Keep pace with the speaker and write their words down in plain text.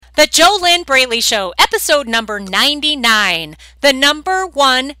The JoLynn Braley Show, episode number 99, the number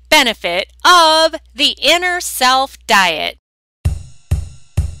one benefit of the Inner Self Diet.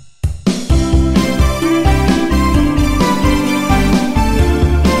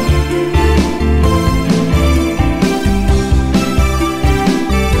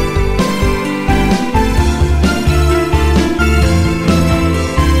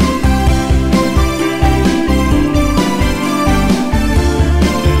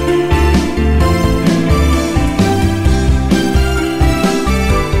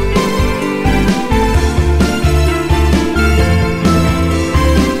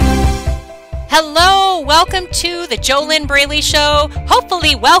 Hello, welcome to the JoLynn Braley Show.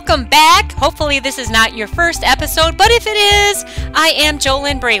 Hopefully, welcome back. Hopefully, this is not your first episode, but if it is, I am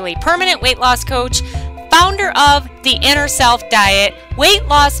JoLynn Braley, permanent weight loss coach, founder of the Inner Self Diet, weight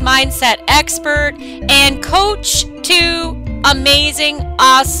loss mindset expert, and coach to amazing,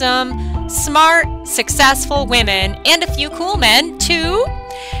 awesome, smart, successful women, and a few cool men too.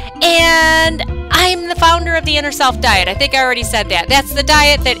 And I'm the founder of the Inner Self Diet. I think I already said that. That's the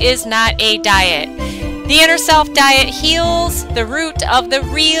diet that is not a diet. The Inner Self Diet heals the root of the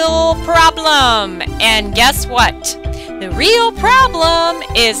real problem. And guess what? The real problem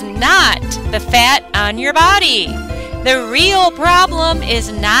is not the fat on your body. The real problem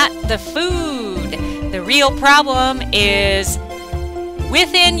is not the food. The real problem is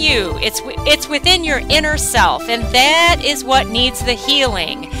within you. It's within your inner self, and that is what needs the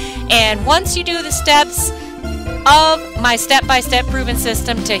healing. And once you do the steps of my step-by-step proven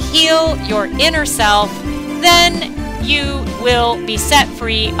system to heal your inner self, then you will be set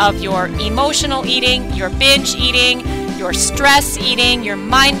free of your emotional eating, your binge eating, your stress eating, your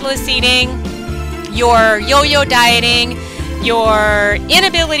mindless eating, your yo-yo dieting, your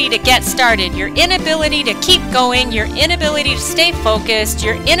inability to get started, your inability to keep going, your inability to stay focused,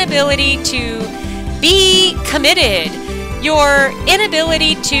 your inability to be committed, your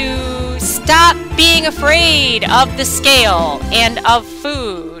inability to stop being afraid of the scale and of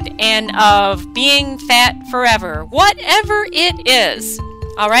food and of being fat forever. Whatever it is,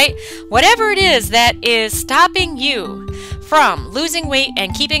 all right? Whatever it is that is stopping you from losing weight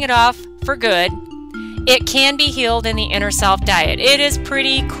and keeping it off for good, it can be healed in the Inner Self Diet. It is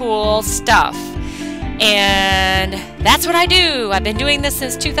pretty cool stuff. And that's what I do. I've been doing this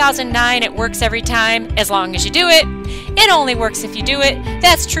since 2009. It works every time, as long as you do it. It only works if you do it.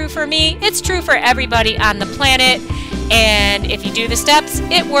 That's true for me. It's true for everybody on the planet. And if you do the steps,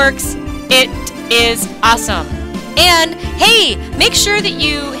 it works. It is awesome. And hey, make sure that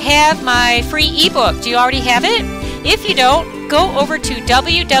you have my free ebook. Do you already have it? If you don't, go over to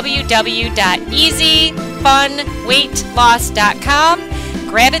www.easyfunweightloss.com.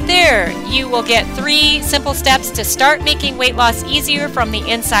 Grab it there. You will get 3 simple steps to start making weight loss easier from the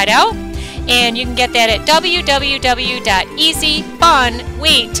inside out. And you can get that at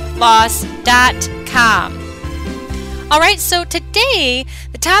www.easyfunweightloss.com. All right, so today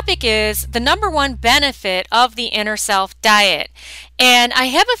the topic is the number one benefit of the Inner Self Diet. And I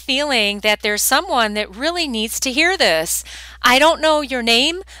have a feeling that there's someone that really needs to hear this. I don't know your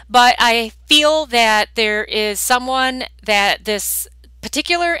name, but I feel that there is someone that this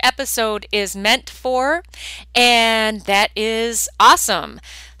particular episode is meant for, and that is awesome.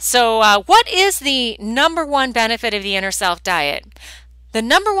 So what is the number one benefit of the Inner Self Diet? The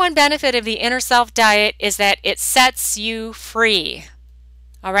number one benefit of the Inner Self Diet is that it sets you free.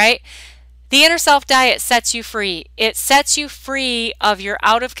 All right? The Inner Self Diet sets you free. It sets you free of your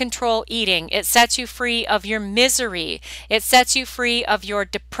out of control eating. It sets you free of your misery. It sets you free of your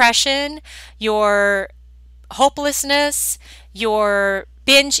depression, your hopelessness, your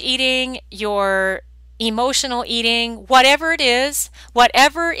binge eating, your emotional eating, whatever it is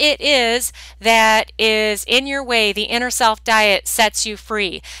that is in your way, the Inner Self Diet sets you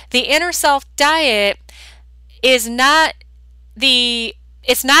free. The Inner Self Diet is it's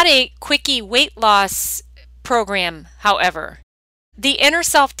not a quickie weight loss program, however. The Inner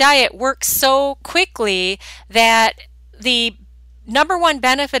Self Diet works so quickly that the number one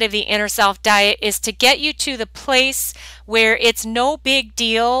benefit of the Inner Self Diet is to get you to the place where it's no big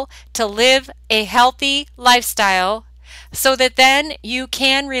deal to live a healthy lifestyle, so that then you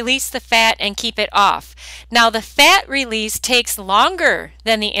can release the fat and keep it off. Now, the fat release takes longer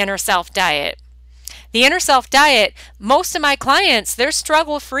than the Inner Self Diet. The Inner Self Diet, most of my clients, they're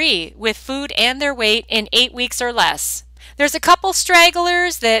struggle-free with food and their weight in 8 weeks or less. There's a couple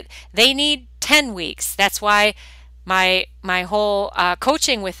stragglers that they need 10 weeks. That's why my whole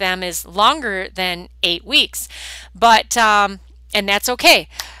coaching with them is longer than 8 weeks. But, and that's okay.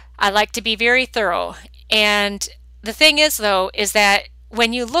 I like to be very thorough. And the thing is, though, is that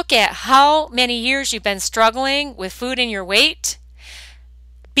when you look at how many years you've been struggling with food and your weight,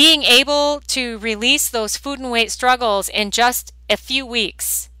 being able to release those food and weight struggles in just a few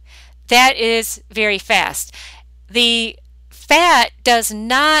weeks, that is very fast. The fat does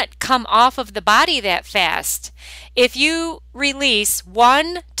not come off of the body that fast. If you release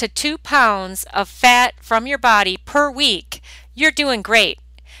 1 to 2 pounds of fat from your body per week, you're doing great.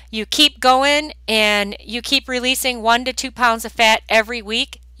 You keep going and you keep releasing 1 to 2 pounds of fat every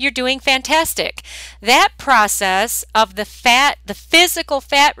week, you're doing fantastic. That process of the physical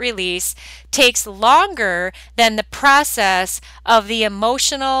fat release, takes longer than the process of the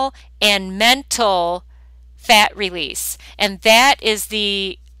emotional and mental fat release. And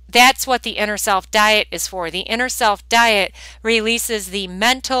that's what the Inner Self Diet is for. The Inner Self Diet releases the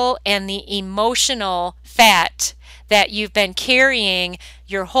mental and the emotional fat that you've been carrying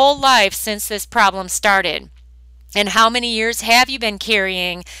your whole life since this problem started. And how many years have you been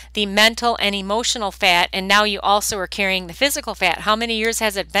carrying the mental and emotional fat, and now you also are carrying the physical fat? How many years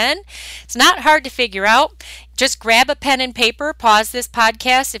has it been? It's not hard to figure out. Just grab a pen and paper, pause this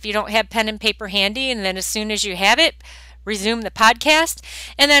podcast if you don't have pen and paper handy, and then as soon as you have it, resume the podcast.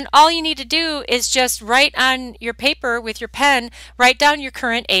 And then all you need to do is just write on your paper with your pen, write down your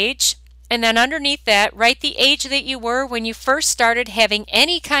current age. And then underneath that, write the age that you were when you first started having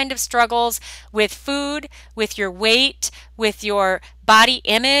any kind of struggles with food, with your weight, with your body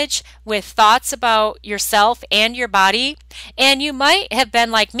image, with thoughts about yourself and your body. And you might have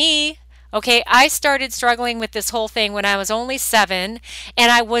been like me. Okay, I started struggling with this whole thing when I was only 7,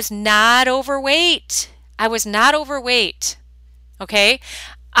 and I was not overweight. I was not overweight. Okay,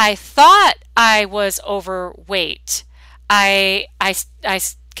 I thought I was overweight. I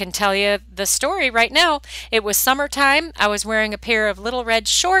can tell you the story right now. It was summertime. I was wearing a pair of little red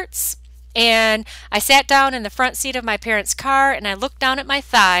shorts, and I sat down in the front seat of my parents' car, and I looked down at my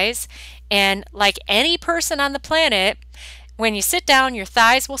thighs, and like any person on the planet, when you sit down, your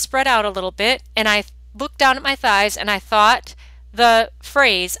thighs will spread out a little bit, and I looked down at my thighs, and I thought the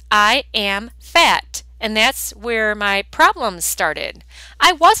phrase, "I am fat," and that's where my problems started.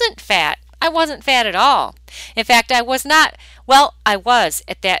 I wasn't fat. I wasn't fat at all. In fact, I was not. Well, I was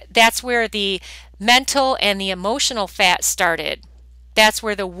at that. That's where the mental and the emotional fat started. That's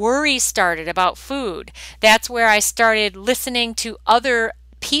where the worry started about food. That's where I started listening to other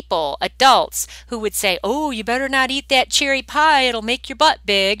people, adults, who would say, "Oh, you better not eat that cherry pie. It'll make your butt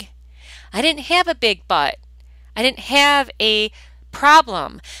big." I didn't have a big butt. I didn't have a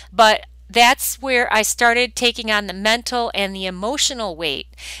problem, but that's where I started taking on the mental and the emotional weight.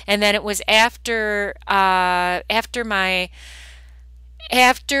 And then it was after my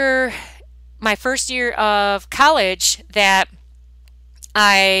first year of college that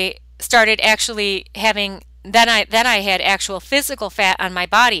I started actually having, then I had actual physical fat on my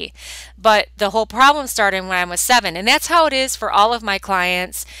body. But the whole problem started when I was 7. And that's how it is for all of my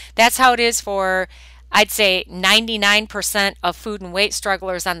clients. That's how it is for, I'd say, 99% of food and weight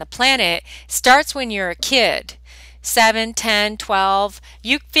strugglers on the planet. Starts when you're a kid. 7, 10, 12.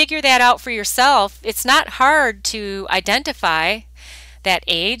 You figure that out for yourself. It's not hard to identify that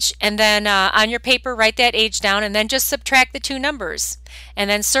age. And then on your paper, write that age down, and then just subtract the 2 numbers. And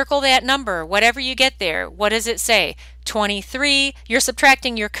then circle that number, whatever you get there. What does it say? 23. You're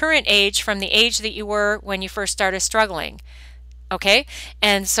subtracting your current age from the age that you were when you first started struggling. Okay?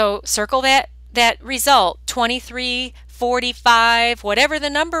 And so circle that result, 23, 45, whatever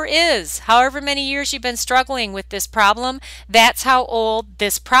the number is, however many years you've been struggling with this problem, that's how old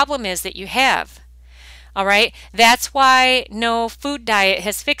this problem is that you have. All right? That's why no food diet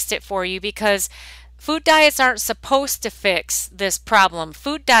has fixed it for you, because food diets aren't supposed to fix this problem.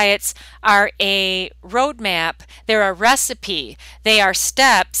 Food diets are a roadmap. They're a recipe. They are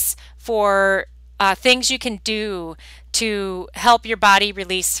steps for things you can do to help your body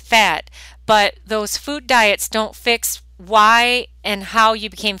release fat. But those food diets don't fix why and how you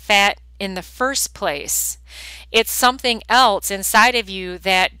became fat in the first place. It's something else inside of you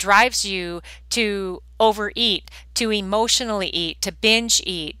that drives you to overeat, to emotionally eat, to binge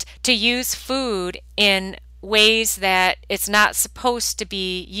eat, to use food in ways that it's not supposed to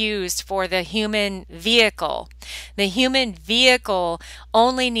be used for the human vehicle. The human vehicle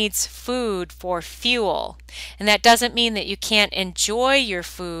only needs food for fuel. And that doesn't mean that you can't enjoy your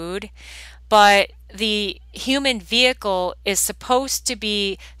food, but the human vehicle is supposed to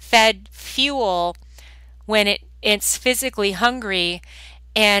be fed fuel when it's physically hungry.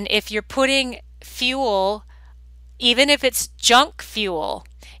 And if you're putting fuel, even if it's junk fuel,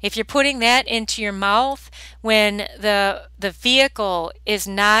 if you're putting that into your mouth when the vehicle is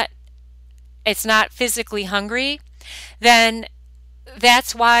not, it's not physically hungry, then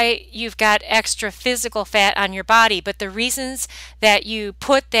that's why you've got extra physical fat on your body. But the reasons that you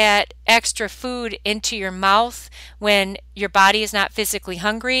put that extra food into your mouth when your body is not physically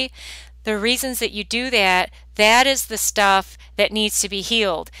hungry, the reasons that you do that, that is the stuff that needs to be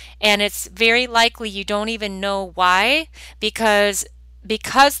healed. And it's very likely you don't even know why, because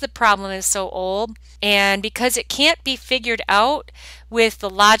the problem is so old, and because it can't be figured out with the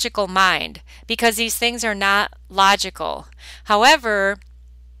logical mind, because these things are not logical. However,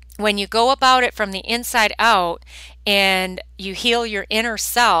 when you go about it from the inside out and you heal your inner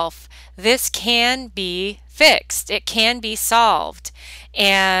self, this can be fixed. It can be solved,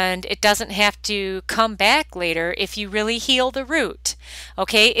 and it doesn't have to come back later if you really heal the root.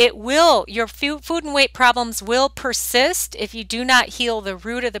 Okay, it will, your food and weight problems will persist if you do not heal the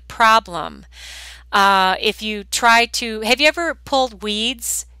root of the problem. If you try to, have you ever pulled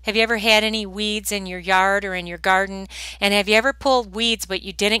weeds? Have you ever had any weeds in your yard or in your garden? And have you ever pulled weeds but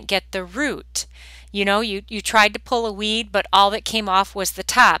you didn't get the root? You know, you tried to pull a weed, but all that came off was the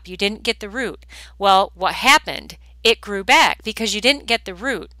top. You didn't get the root. Well, what happened? It grew back because you didn't get the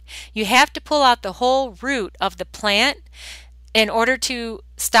root. You have to pull out the whole root of the plant in order to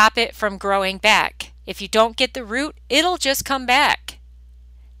stop it from growing back. If you don't get the root, it'll just come back.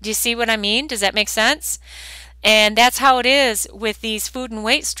 Do you see what I mean? Does that make sense? And that's how it is with these food and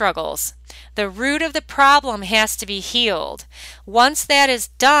weight struggles. The root of the problem has to be healed. Once that is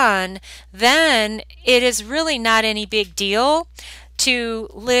done, then it is really not any big deal to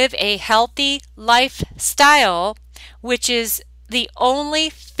live a healthy lifestyle, which is the only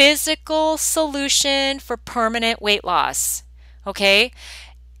physical solution for permanent weight loss. Okay?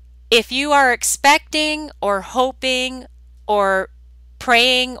 If you are expecting or hoping or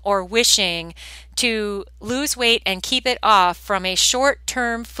praying or wishing to lose weight and keep it off from a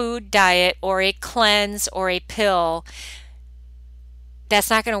short-term food diet or a cleanse or a pill,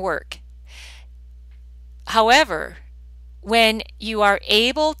 that's not going to work. However, when you are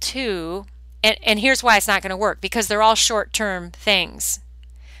able to, and here's why it's not going to work, because they're all short-term things.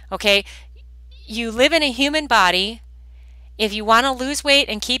 Okay? You live in a human body. If you want to lose weight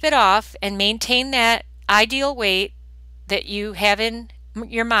and keep it off and maintain that ideal weight that you have in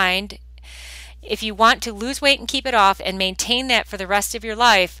your mind, if you want to lose weight and keep it off and maintain that for the rest of your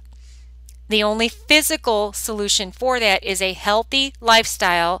life, the only physical solution for that is a healthy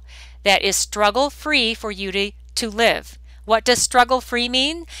lifestyle that is struggle-free for you to live. What does struggle-free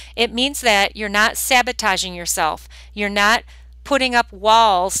mean? It means that you're not sabotaging yourself. You're not putting up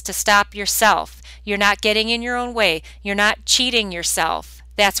walls to stop yourself. You're not getting in your own way. You're not cheating yourself.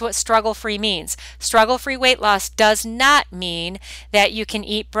 That's what struggle-free means. Struggle-free weight loss does not mean that you can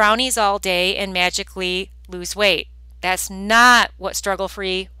eat brownies all day and magically lose weight. That's not what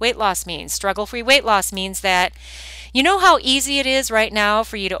struggle-free weight loss means. Struggle-free weight loss means that, you know how easy it is right now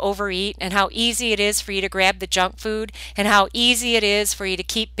for you to overeat, and how easy it is for you to grab the junk food, and how easy it is for you to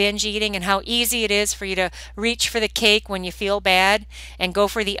keep binge eating, and how easy it is for you to reach for the cake when you feel bad and go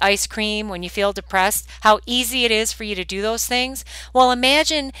for the ice cream when you feel depressed, how easy it is for you to do those things. Well,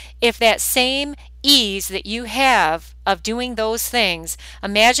 imagine if that same ease that you have of doing those things,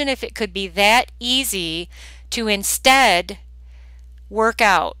 imagine if it could be that easy to instead work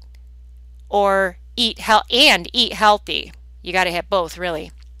out or eat healthy. You got to have both,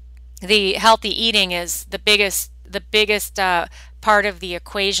 really. The healthy eating is the biggest part of the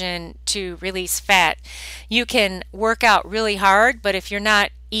equation to release fat. You can work out really hard, but if you're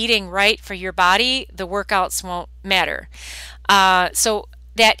not eating right for your body, the workouts won't matter. So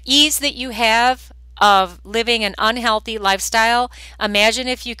that ease that you have of living an unhealthy lifestyle, imagine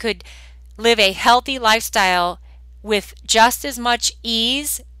if you could live a healthy lifestyle with just as much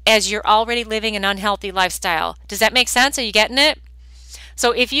ease as you're already living an unhealthy lifestyle. Does that make sense? Are you getting it?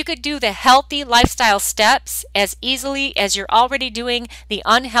 So if you could do the healthy lifestyle steps as easily as you're already doing the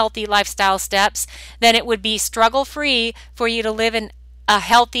unhealthy lifestyle steps, then it would be struggle-free for you to live in a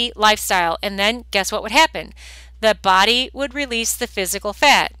healthy lifestyle. And then guess what would happen? The body would release the physical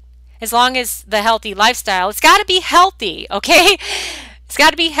fat. As long as the healthy lifestyle, it's got to be healthy, okay? It's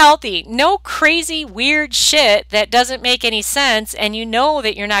got to be healthy. No crazy, weird shit that doesn't make any sense, and you know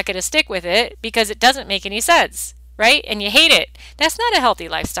that you're not going to stick with it because it doesn't make any sense, right? And you hate it. That's not a healthy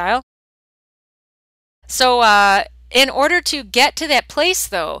lifestyle. So in order to get to that place,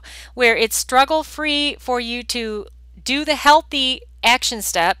 though, where it's struggle-free for you to do the healthy action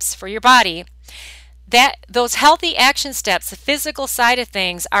steps for your body, those healthy action steps, the physical side of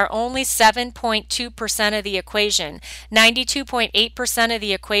things, are only 7.2% of the equation. 92.8% of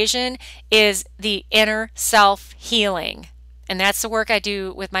the equation is the inner self healing. And that's the work I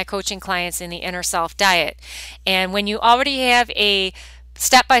do with my coaching clients in the Inner Self Diet. And when you already have a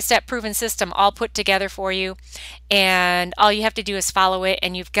step-by-step proven system all put together for you, and all you have to do is follow it,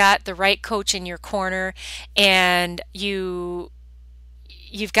 and you've got the right coach in your corner, and you've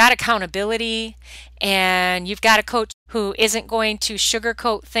got accountability, and you've got a coach who isn't going to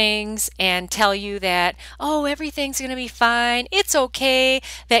sugarcoat things and tell you that, oh, everything's going to be fine. It's okay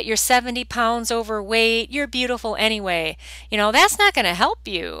that you're 70 pounds overweight. You're beautiful anyway. That's not going to help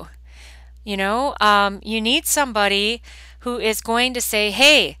you. You need somebody who is going to say,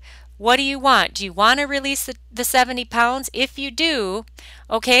 hey, what do you want? Do you want to release the 70 pounds? If you do,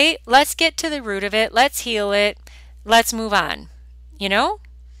 okay, let's get to the root of it. Let's heal it. Let's move on.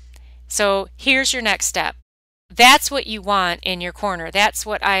 So here's your next step. That's what you want in your corner. That's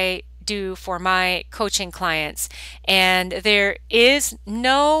what I do for my coaching clients. And there is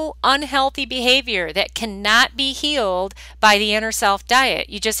no unhealthy behavior that cannot be healed by the Inner Self Diet.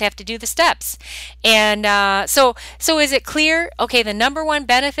 You just have to do the steps. And so is it clear? Okay, the number one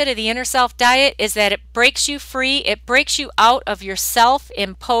benefit of the Inner Self Diet is that it breaks you free. It breaks you out of your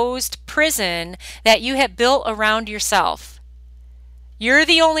self-imposed prison that you have built around yourself. You're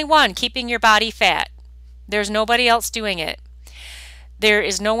the only one keeping your body fat. There's nobody else doing it. There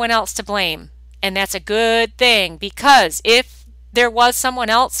is no one else to blame. And that's a good thing, because if there was someone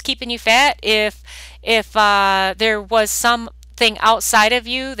else keeping you fat, if there was something outside of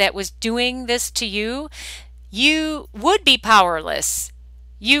you that was doing this to you, you would be powerless.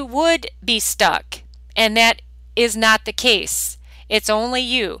 You would be stuck. And that is not the case. It's only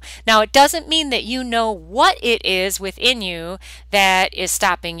you. Now, it doesn't mean that you know what it is within you that is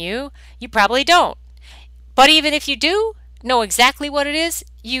stopping you. You probably don't. But even if you do know exactly what it is,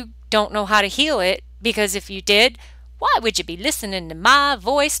 you don't know how to heal it, because if you did, why would you be listening to my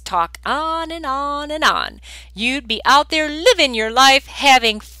voice talk on and on and on? You'd be out there living your life,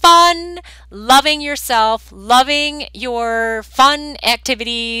 having fun, loving yourself, loving your fun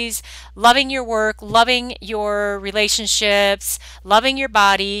activities, loving your work, loving your relationships, loving your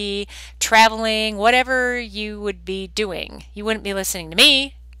body, traveling, whatever you would be doing. You wouldn't be listening to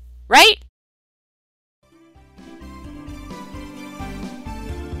me, right?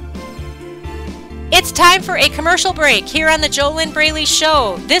 It's time for a commercial break here on the JoLynn Braley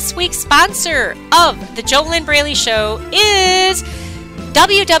Show. This week's sponsor of the JoLynn Braley Show is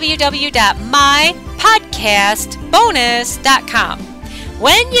www.mypodcastbonus.com.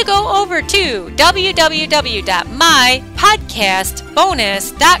 When you go over to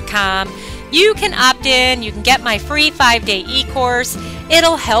www.mypodcastbonus.com, you can opt in. You can get my free 5-day e-course.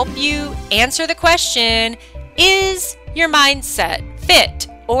 It'll help you answer the question, is your mindset fit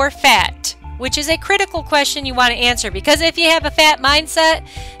or fat? Which is a critical question you want to answer, because if you have a fat mindset,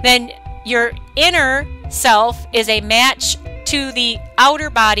 then your inner self is a match to the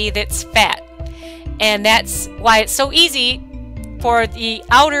outer body that's fat. And that's why it's so easy for the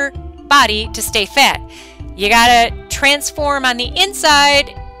outer body to stay fat. You got to transform on the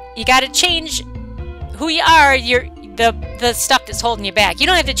inside. You got to change who you are, the stuff that's holding you back. You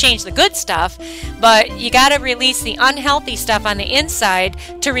don't have to change the good stuff, but you got to release the unhealthy stuff on the inside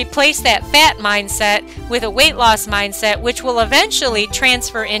to replace that fat mindset with a weight loss mindset, which will eventually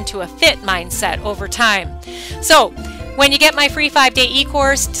transfer into a fit mindset over time. So when you get my free 5-day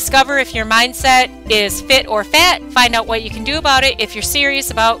e-course, discover if your mindset is fit or fat, find out what you can do about it if you're serious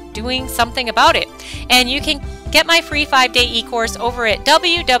about doing something about it. And you can get my free 5-day e-course over at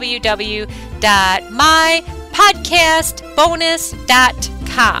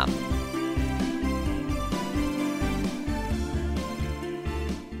www.mypodcastbonus.com.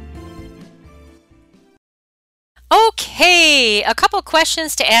 Okay, a couple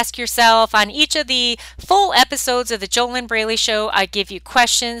questions to ask yourself. On each of the full episodes of the JoLynn Braley Show, I give you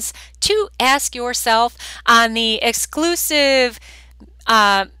questions to ask yourself. On the exclusive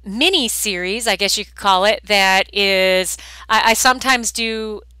mini series, I guess you could call it, that is, I sometimes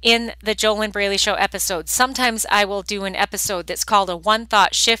do in the JoLynn Braley Show episodes. Sometimes I will do an episode that's called a One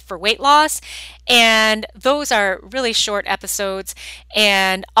Thought Shift for Weight Loss, and those are really short episodes,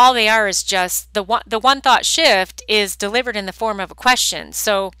 and all they are is just the one thought shift is delivered in the form of a question.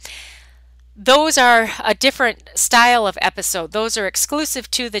 So those are a different style of episode. Those are exclusive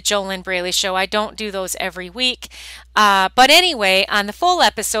to the JoLynn Braley Show. I don't do those every week. But anyway, on the full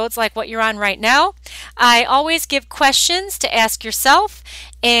episodes, like what you're on right now, I always give questions to ask yourself,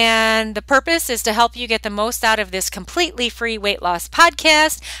 and the purpose is to help you get the most out of this completely free weight loss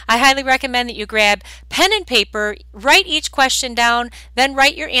podcast. I highly recommend that you grab pen and paper, write each question down, then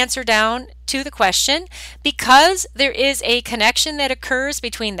write your answer down to the question, because there is a connection that occurs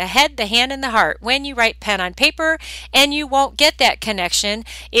between the head, the hand, and the heart when you write pen on paper, and you won't get that connection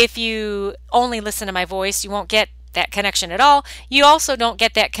if you only listen to my voice. You won't get that connection at all. You also don't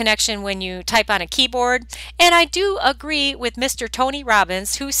get that connection when you type on a keyboard. And I do agree with Mr. Tony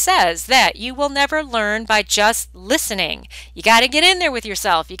Robbins, who says that you will never learn by just listening. You got to get in there with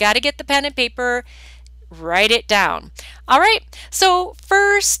yourself. You got to get the pen and paper, write it down. All right, so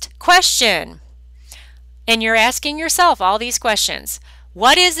first question, and you're asking yourself all these questions.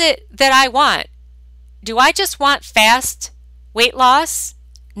 What is it that I want? Do I just want fast weight loss,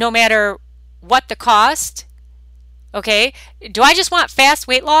 no matter what the cost? Okay, do I just want fast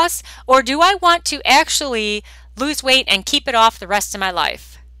weight loss, or do I want to actually lose weight and keep it off the rest of my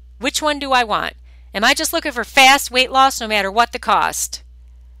life? Which one do I want? Am I just looking for fast weight loss no matter what the cost?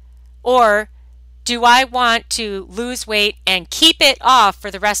 Or do I want to lose weight and keep it off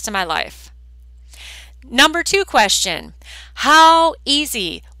for the rest of my life? Number 2 question, how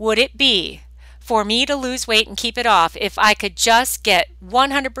easy would it be for me to lose weight and keep it off if I could just get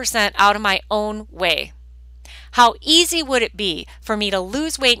 100% out of my own way? How easy would it be for me to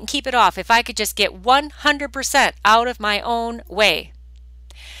lose weight and keep it off if I could just get 100% out of my own way?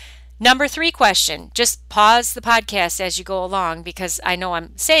 Number 3 question, just pause the podcast as you go along, because I know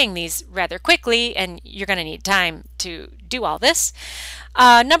I'm saying these rather quickly and you're going to need time to do all this.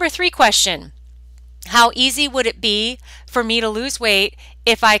 Number 3 question, how easy would it be for me to lose weight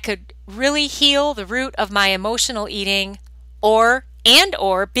if I could really heal the root of my emotional eating or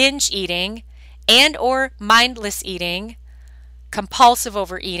binge eating and or mindless eating, compulsive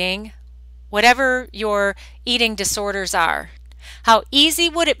overeating, whatever your eating disorders are? How easy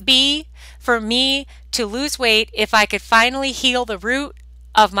would it be for me to lose weight if I could finally heal the root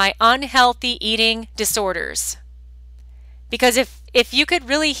of my unhealthy eating disorders? Because if you could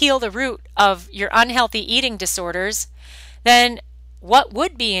really heal the root of your unhealthy eating disorders, then what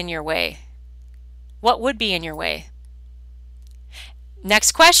would be in your way? What would be in your way?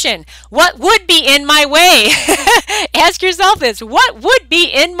 Next question, what would be in my way? Ask yourself this, what would be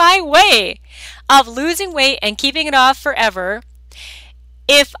in my way of losing weight and keeping it off forever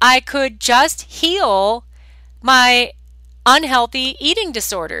if I could just heal my unhealthy eating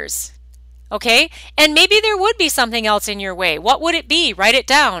disorders? Okay, and maybe there would be something else in your way. What would it be? Write it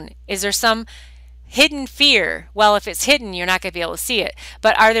down. Is there some hidden fear? Well, if it's hidden, you're not going to be able to see it.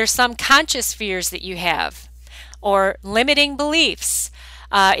 But are there some conscious fears that you have? Or limiting beliefs?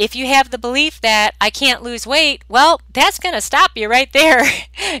 If you have the belief that I can't lose weight, well, that's going to stop you right there,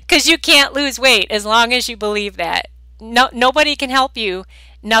 because you can't lose weight as long as you believe that. Nobody can help you.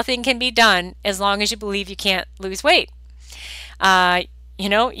 Nothing can be done as long as you believe you can't lose weight.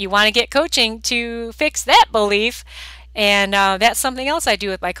 You want to get coaching to fix that belief, and that's something else I do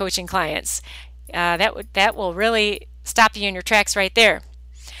with my coaching clients. That will really stop you in your tracks right there.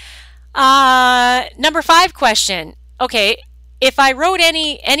 Number 5 question. Okay, if I wrote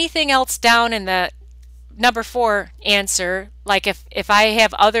anything else down in the number 4 answer, like if I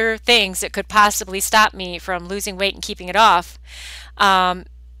have other things that could possibly stop me from losing weight and keeping it off,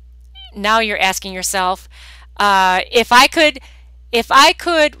 now you're asking yourself, if I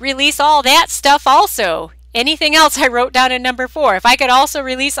could release all that stuff also, anything else I wrote down in number 4, if I could also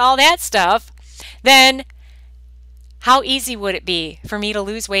release all that stuff, then how easy would it be for me to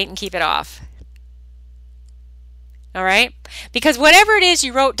lose weight and keep it off? All right? Because whatever it is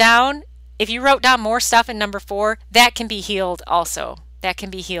you wrote down, if you wrote down more stuff in number 4, that can be healed also. That can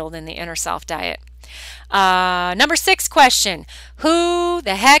be healed in the Inner Self Diet. Number 6 question, who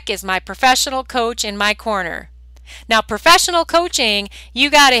the heck is my professional coach in my corner? Now, professional coaching, you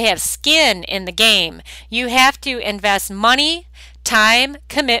got to have skin in the game. You have to invest money, time,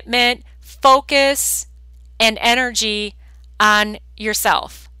 commitment, focus, and energy on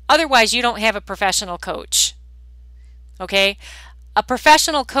yourself. Otherwise, you don't have a professional coach. Okay? A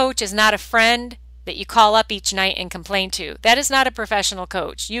professional coach is not a friend that you call up each night and complain to. That is not a professional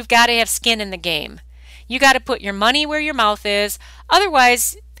coach. You've got to have skin in the game. You got to put your money where your mouth is.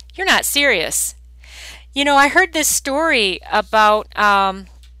 Otherwise, you're not serious. I heard this story about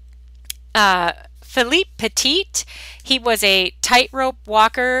Philippe Petit. He was a tightrope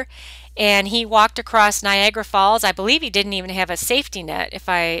walker, and he walked across Niagara Falls. I believe he didn't even have a safety net, if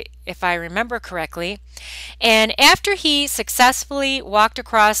I remember correctly. And after he successfully walked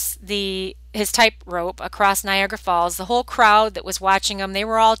across the his tightrope across Niagara Falls. The whole crowd that was watching him, they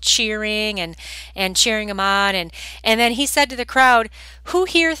were all cheering and cheering him on. And then he said to the crowd, "Who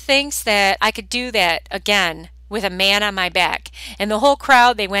here thinks that I could do that again with a man on my back?" And the whole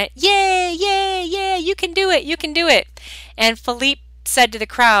crowd, they went, "Yay, yay, yay, you can do it, you can do it." And Philippe said to the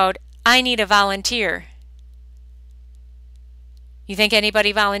crowd, "I need a volunteer." You think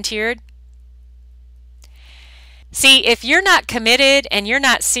anybody volunteered? See, if you're not committed and you're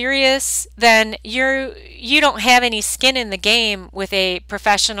not serious, then you don't have any skin in the game with a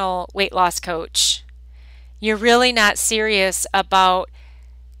professional weight loss coach. You're really not serious about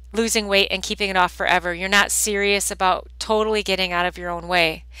losing weight and keeping it off forever. You're not serious about totally getting out of your own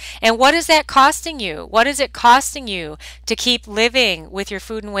way. And what is that costing you? What is it costing you to keep living with your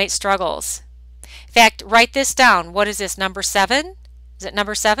food and weight struggles? In fact, write this down. What is this, number 7? Is it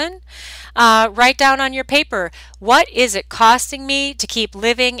number 7? Write down on your paper, what is it costing me to keep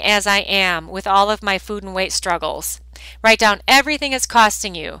living as I am with all of my food and weight struggles? Write down everything it's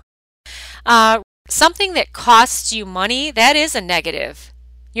costing you. Something that costs you money, that is a negative.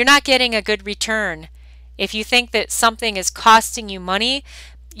 You're not getting a good return. If you think that something is costing you money,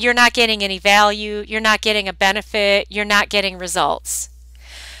 you're not getting any value, you're not getting a benefit, you're not getting results.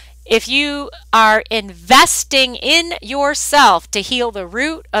 If you are investing in yourself to heal the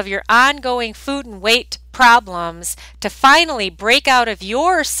root of your ongoing food and weight problems, to finally break out of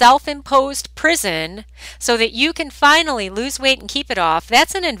your self-imposed prison so that you can finally lose weight and keep it off,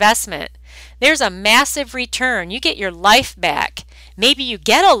 that's an investment. There's a massive return. You get your life back. Maybe you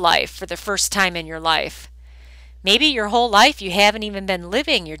get a life for the first time in your life. Maybe your whole life you haven't even been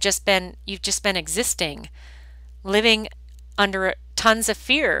living. You've just been existing, living under tons of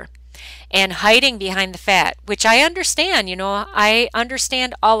fear and hiding behind the fat, which I understand. I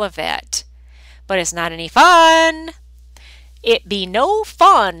understand all of that, but it's not any fun. It be no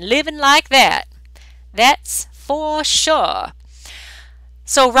fun living like that. That's for sure.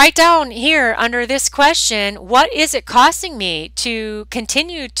 So write down here under this question, what is it costing me to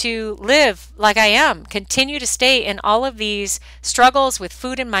continue to live like I am, continue to stay in all of these struggles with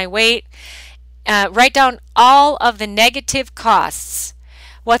food and my weight? Write down all of the negative costs.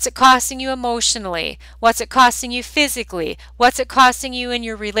 What's it costing you emotionally? What's it costing you physically? What's it costing you in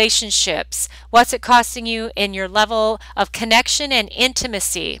your relationships? What's it costing you in your level of connection and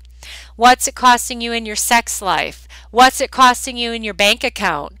intimacy? What's it costing you in your sex life? What's it costing you in your bank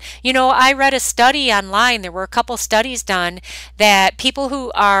account? I read a study online. There were a couple studies done that people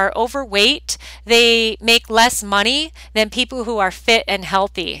who are overweight, they make less money than people who are fit and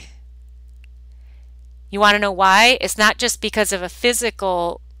healthy. You want to know why? It's not just because of a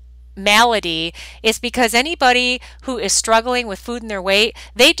physical malady. It's because anybody who is struggling with food and their weight,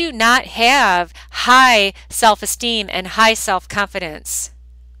 they do not have high self-esteem and high self-confidence.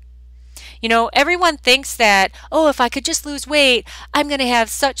 Everyone thinks that, if I could just lose weight, I'm going to have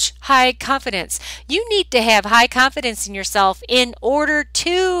such high confidence. You need to have high confidence in yourself in order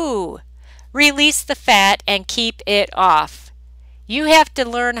to release the fat and keep it off. You have to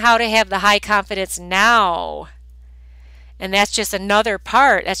learn how to have the high confidence now. And that's just another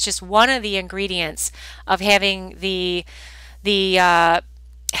part. That's just one of the ingredients of having the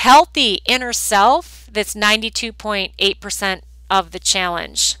healthy inner self that's 92.8% of the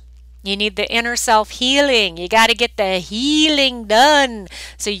challenge. You need the inner self healing. You got to get the healing done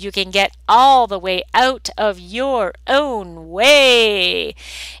so you can get all the way out of your own way.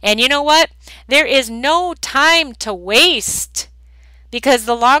 And you know what? There is no time to waste. Because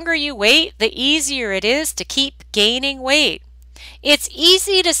the longer you wait, the easier it is to keep gaining weight. It's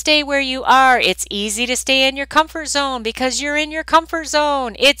easy to stay where you are. It's easy to stay in your comfort zone because you're in your comfort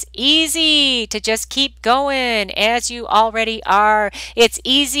zone. It's easy to just keep going as you already are. It's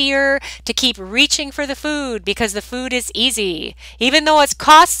easier to keep reaching for the food because the food is easy. Even though it's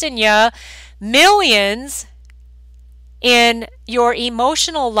costing you millions in your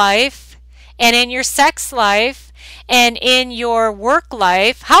emotional life and in your sex life, and in your work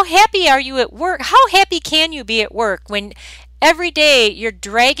life. How happy are you at work? How happy can you be at work when every day you're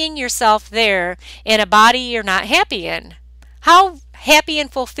dragging yourself there in a body you're not happy in? How happy and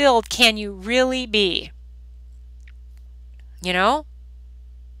fulfilled can you really be? Make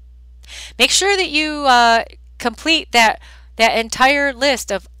sure that you complete that entire list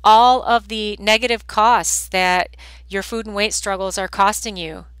of all of the negative costs that your food and weight struggles are costing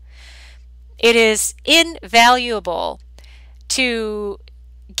you. It is invaluable to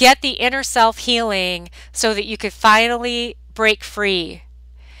get the inner self healing so that you could finally break free.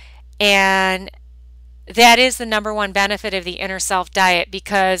 And that is the number one benefit of the inner self diet,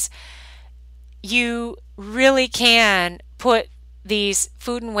 because you really can put these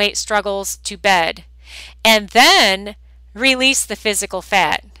food and weight struggles to bed, and then release the physical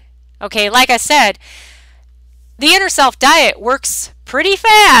fat. Okay, like I said, the Inner Self diet works pretty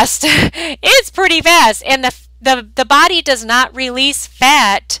fast. It's pretty fast, and the body does not release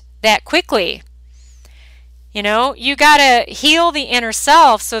fat that quickly. You know, you got to heal the inner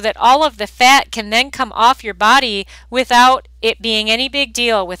self so that all of the fat can then come off your body without it being any big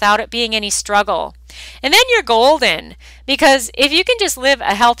deal, without it being any struggle. And then you're golden, because if you can just live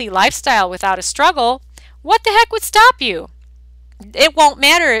a healthy lifestyle without a struggle, what the heck would stop you? It won't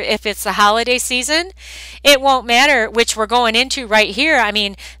matter if it's the holiday season. It won't matter, which we're going into right here. I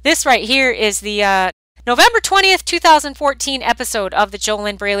mean, this right here is the November 20th, 2014 episode of the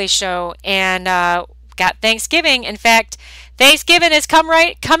JoLynn Braley Show, and got Thanksgiving. In fact, Thanksgiving is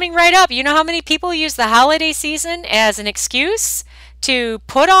coming right up. You know how many people use the holiday season as an excuse to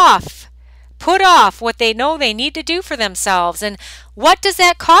put off what they know they need to do for themselves? And what does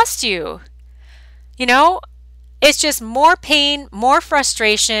that cost you? You know, it's just more pain, more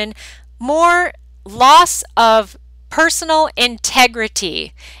frustration, more loss of personal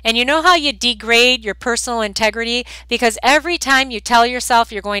integrity. And you know how you degrade your personal integrity? Because every time you tell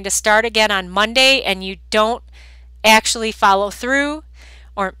yourself you're going to start again on Monday and you don't actually follow through,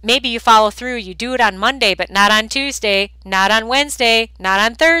 or maybe you follow through, you do it on Monday but not on Tuesday, not on Wednesday, not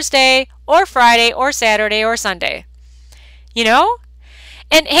on Thursday, or Friday, or Saturday, or Sunday. You know?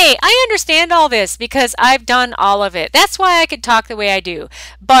 And hey, I understand all this because I've done all of it. That's why I could talk the way I do.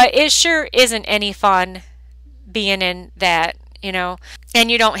 But it sure isn't any fun being in that, you know, and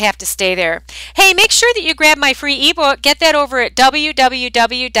you don't have to stay there. Hey, make sure that you grab my free ebook. Get that over at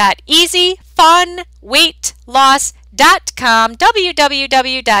www.easyfunweightloss.com,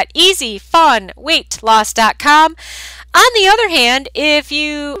 www.easyfunweightloss.com. On the other hand, if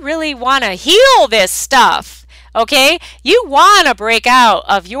you really want to heal this stuff, okay, you want to break out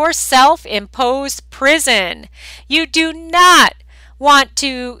of your self-imposed prison. You do not want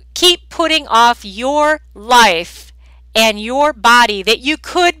to keep putting off your life and your body that you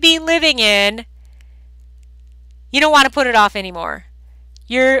could be living in. You don't want to put it off anymore.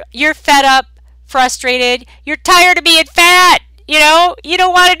 You're fed up, frustrated, you're tired of being fat. You know, you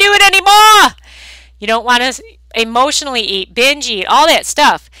don't want to do it anymore. You don't want to emotionally eat, binge eat, all that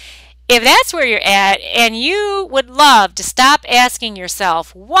stuff. If that's where you're at and you would love to stop asking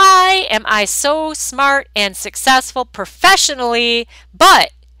yourself, why am I so smart and successful professionally,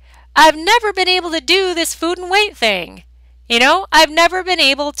 but I've never been able to do this food and weight thing? You know, I've never been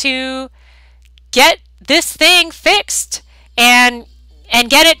able to get this thing fixed and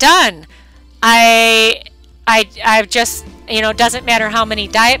get it done. I just, you know, doesn't matter how many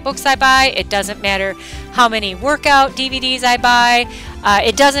diet books I buy. It doesn't matter how many workout DVDs I buy.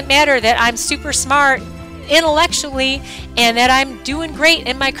 It doesn't matter that I'm super smart intellectually and that I'm doing great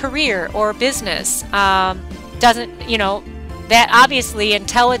in my career or business. Doesn't, you know, that obviously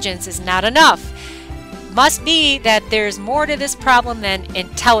intelligence is not enough. Must be that there's more to this problem than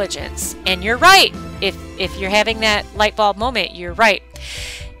intelligence. And you're right. If you're having that light bulb moment, you're right.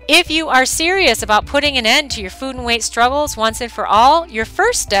 If you are serious about putting an end to your food and weight struggles once and for all, your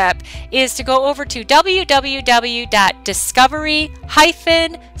first step is to go over to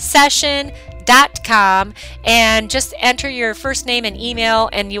www.discovery-session.com and just enter your first name and email,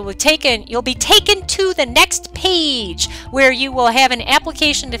 and you'll be taken to the next page where you will have an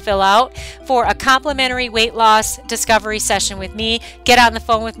application to fill out for a complimentary weight loss discovery session with me. Get on the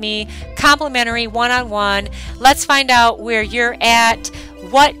phone with me, complimentary, one-on-one. Let's find out where you're at.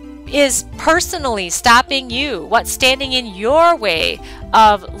 What is personally stopping you? What's standing in your way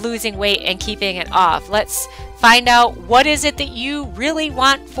of losing weight and keeping it off? Let's find out what is it that you really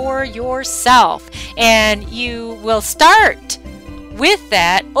want for yourself. And you will start with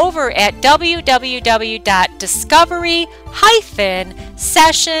that over at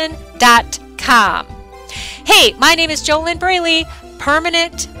www.discovery-session.com. Hey, my name is JoLynn Braley,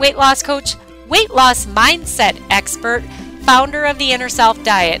 permanent weight loss coach, weight loss mindset expert, founder of the Inner Self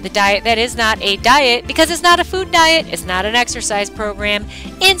Diet, the diet that is not a diet because it's not a food diet, it's not an exercise program.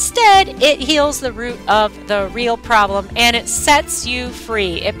 Instead, it heals the root of the real problem and it sets you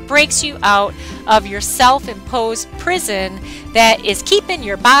free. It breaks you out of your self-imposed prison that is keeping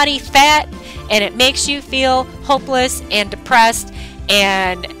your body fat, and it makes you feel hopeless and depressed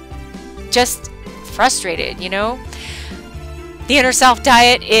and just frustrated, you know? The Inner Self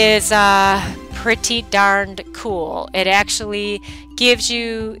Diet is pretty darned cool. It actually gives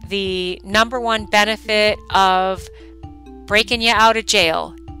you the number one benefit of breaking you out of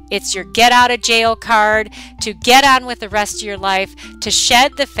jail. It's your get out of jail card to get on with the rest of your life, to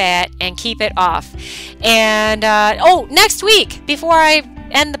shed the fat and keep it off. And next week, before I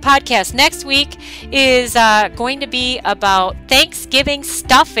end the podcast, next week is going to be about Thanksgiving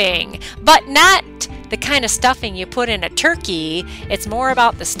stuffing, but not the kind of stuffing you put in a turkey. It's more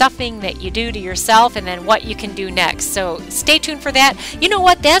about the stuffing that you do to yourself and then what you can do next. So stay tuned for that. You know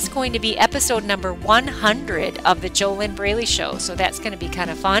what? That's going to be episode number 100 of the JoLynn Braley Show. So that's going to be kind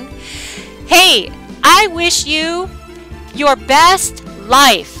of fun. Hey, I wish you your best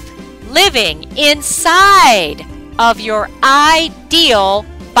life living inside of your ideal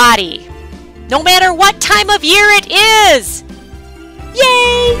body, no matter what time of year it is.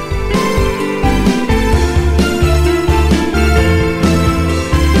 Yay!